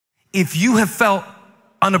If you have felt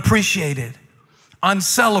unappreciated,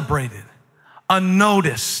 uncelebrated,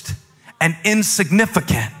 unnoticed, and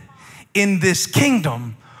insignificant in this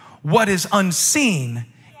kingdom, what is unseen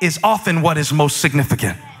is often what is most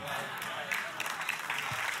significant.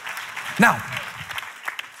 Now,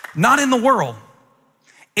 not in the world.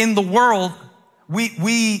 In the world,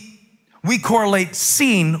 we correlate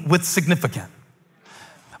seen with significant.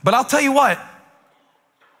 But I'll tell you what,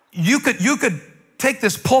 you could take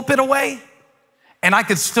this pulpit away and I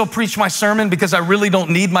could still preach my sermon because I really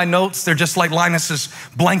don't need my notes. They're just like Linus's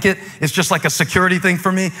blanket. It's just like a security thing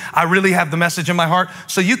for me. I really have the message in my heart.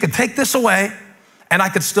 So you could take this away and I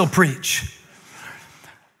could still preach.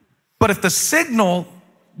 But if the signal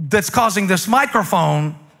that's causing this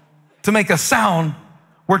microphone to make a sound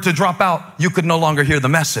were to drop out, you could no longer hear the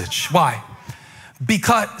message. Why?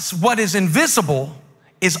 Because what is invisible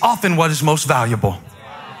is often what is most valuable.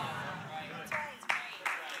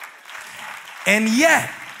 And yet,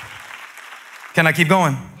 can I keep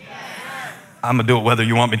going? Yes. I'm gonna do it whether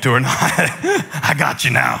you want me to or not. I got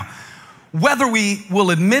you now. Whether we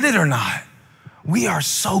will admit it or not, we are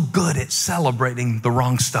so good at celebrating the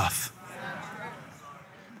wrong stuff.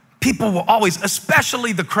 People will always,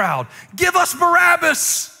 especially the crowd, give us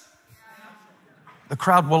Barabbas. The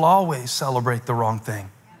crowd will always celebrate the wrong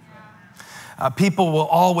thing. People will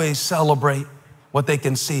always celebrate what they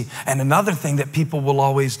can see. And another thing that people will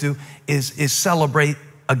always do is celebrate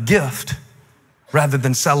a gift rather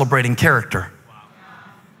than celebrating character.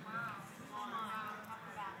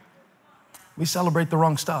 We celebrate the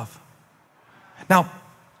wrong stuff. Now,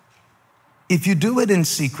 if you do it in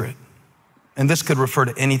secret, and this could refer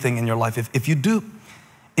to anything in your life, if you do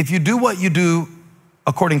what you do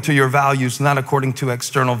according to your values, not according to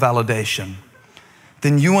external validation,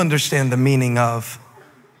 then you understand the meaning of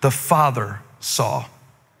the Father saw.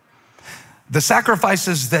 The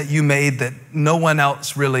sacrifices that you made that no one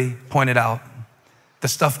else really pointed out, the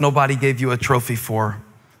stuff nobody gave you a trophy for.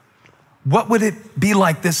 What would it be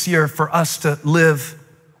like this year for us to live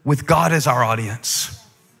with God as our audience?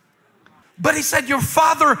 But he said, your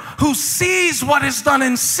Father who sees what is done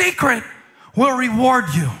in secret will reward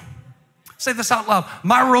you. Say this out loud.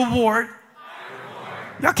 My reward.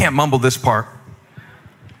 Y'all can't mumble this part.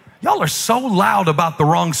 Y'all are so loud about the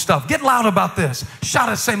wrong stuff. Get loud about this.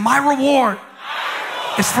 Shout it, say, my reward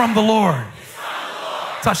is from the Lord.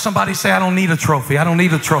 Touch somebody, say, I don't need a trophy. I don't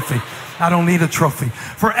need a trophy. I don't need a trophy.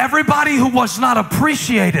 For everybody who was not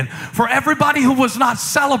appreciated, for everybody who was not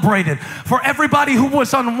celebrated, for everybody who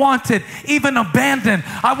was unwanted, even abandoned,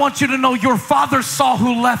 I want you to know your Father saw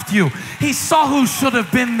who left you. He saw who should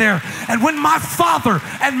have been there. And when my father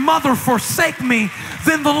and mother forsake me,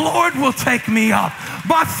 then the Lord will take me up.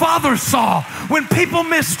 My Father saw when people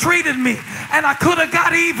mistreated me and I could have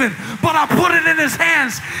got even, but I put it in his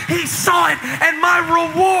hands. He saw it, and my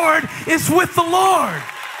reward is with the Lord.